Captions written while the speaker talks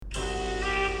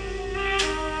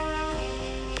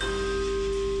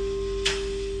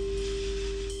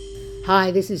Hi,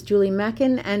 this is Julie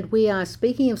Macken, and we are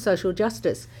speaking of social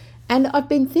justice. And I've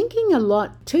been thinking a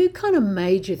lot, two kind of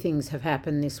major things have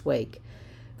happened this week.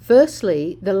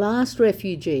 Firstly, the last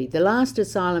refugee, the last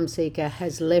asylum seeker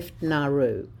has left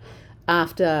Nauru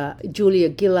after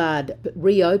Julia Gillard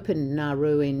reopened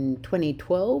Nauru in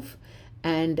 2012,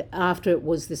 and after it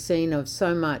was the scene of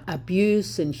so much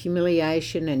abuse and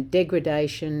humiliation and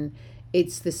degradation.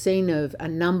 It's the scene of a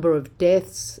number of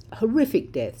deaths,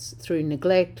 horrific deaths, through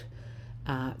neglect,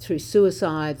 through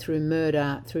suicide, through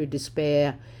murder, through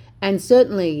despair. And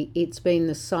certainly it's been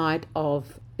the site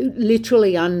of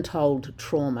literally untold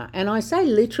trauma. And I say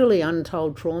literally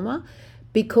untold trauma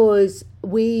because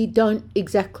we don't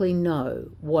exactly know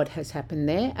what has happened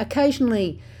there.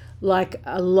 Occasionally, like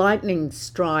a lightning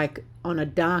strike on a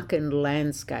darkened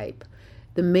landscape,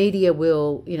 the media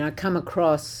will, come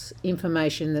across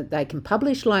information that they can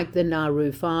publish, like the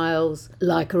Nauru files,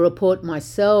 like a report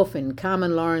myself and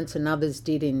Carmen Lawrence and others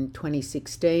did in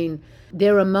 2016.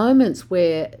 There are moments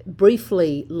where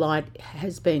briefly light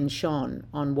has been shone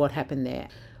on what happened there.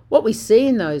 What we see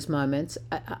in those moments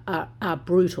are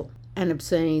brutal and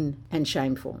obscene and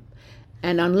shameful.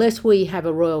 And unless we have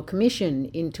a royal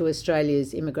commission into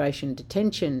Australia's immigration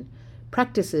detention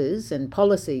practices and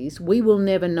policies, we will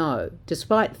never know.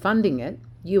 Despite funding it,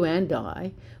 you and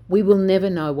I, we will never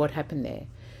know what happened there.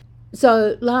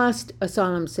 So last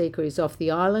asylum seeker is off the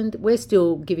island. We're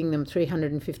still giving them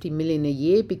 $350 million a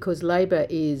year because Labor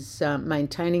is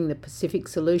maintaining the Pacific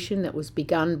solution that was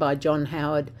begun by John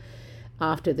Howard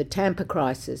after the Tampa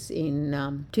crisis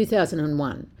in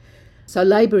 2001. So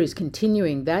Labor is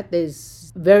continuing that.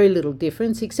 There's very little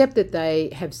difference, except that they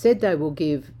have said they will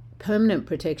give permanent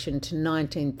protection to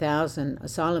 19,000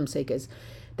 asylum seekers.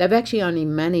 They've actually only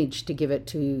managed to give it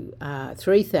to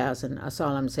 3,000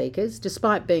 asylum seekers,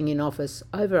 despite being in office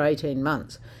over 18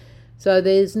 months. So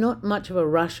there's not much of a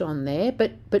rush on there,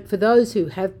 but for those who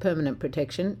have permanent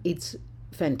protection, it's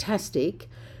fantastic.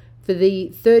 For the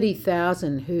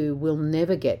 30,000 who will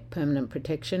never get permanent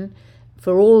protection,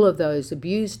 for all of those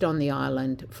abused on the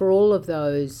island, for all of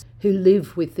those who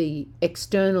live with the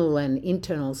external and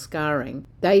internal scarring,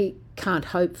 they can't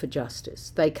hope for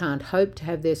justice. They can't hope to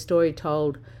have their story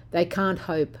told. They can't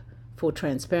hope for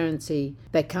transparency.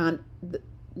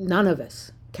 None of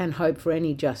us can hope for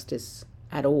any justice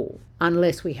at all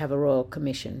unless we have a royal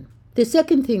commission. The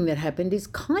second thing that happened is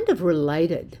kind of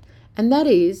related, and that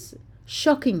is,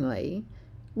 shockingly,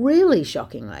 really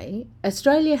shockingly,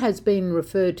 Australia has been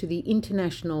referred to the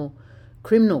International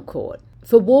Criminal Court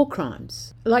for war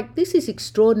crimes. Like, this is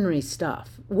extraordinary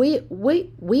stuff. We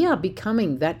are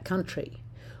becoming that country.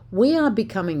 We are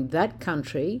becoming that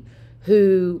country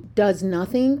who does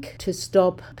nothing to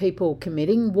stop people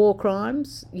committing war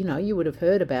crimes. You would have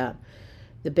heard about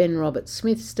the Ben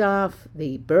Roberts-Smith stuff,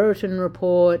 the Burton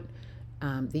report,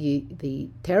 the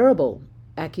terrible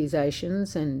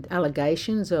accusations and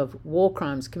allegations of war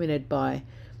crimes committed by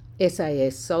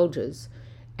SAS soldiers,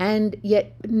 and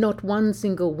yet not one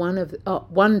single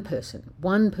one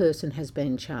person has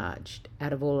been charged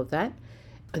out of all of that.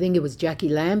 I think it was Jackie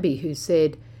Lambie who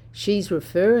said she's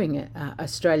referring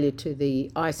Australia to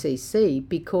the ICC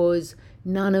because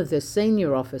none of the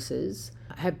senior officers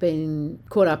have been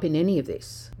caught up in any of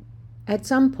this. At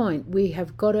some point, we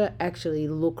have got to actually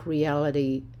look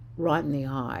reality right in the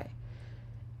eye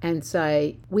and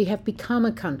say, we have become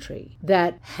a country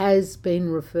that has been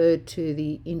referred to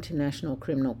the International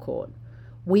Criminal Court.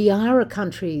 We are a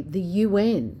country the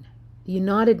UN, the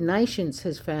United Nations,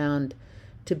 has found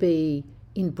to be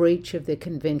in breach of the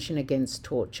Convention Against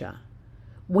Torture.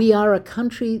 We are a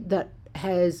country that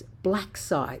has black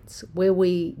sites where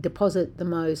we deposit the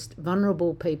most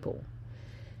vulnerable people.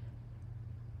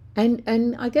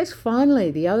 And I guess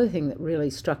finally, the other thing that really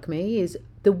struck me is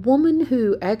the woman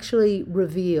who actually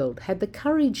had the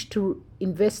courage to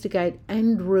investigate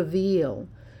and reveal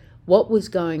what was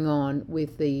going on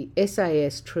with the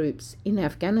SAS troops in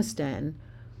Afghanistan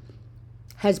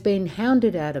has been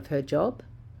hounded out of her job,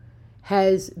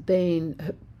 has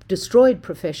been destroyed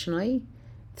professionally,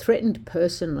 threatened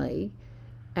personally,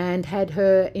 and had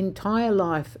her entire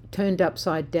life turned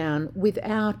upside down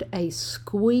without a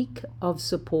squeak of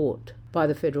support by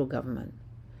the federal government.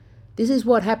 This is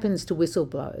what happens to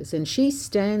whistleblowers, and she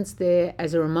stands there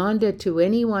as a reminder to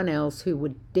anyone else who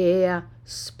would dare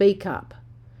speak up.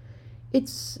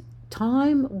 It's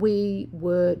time we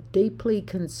were deeply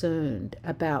concerned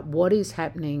about what is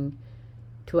happening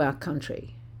to our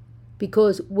country,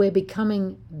 because we're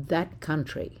becoming that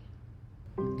country,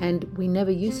 and we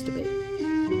never used to be.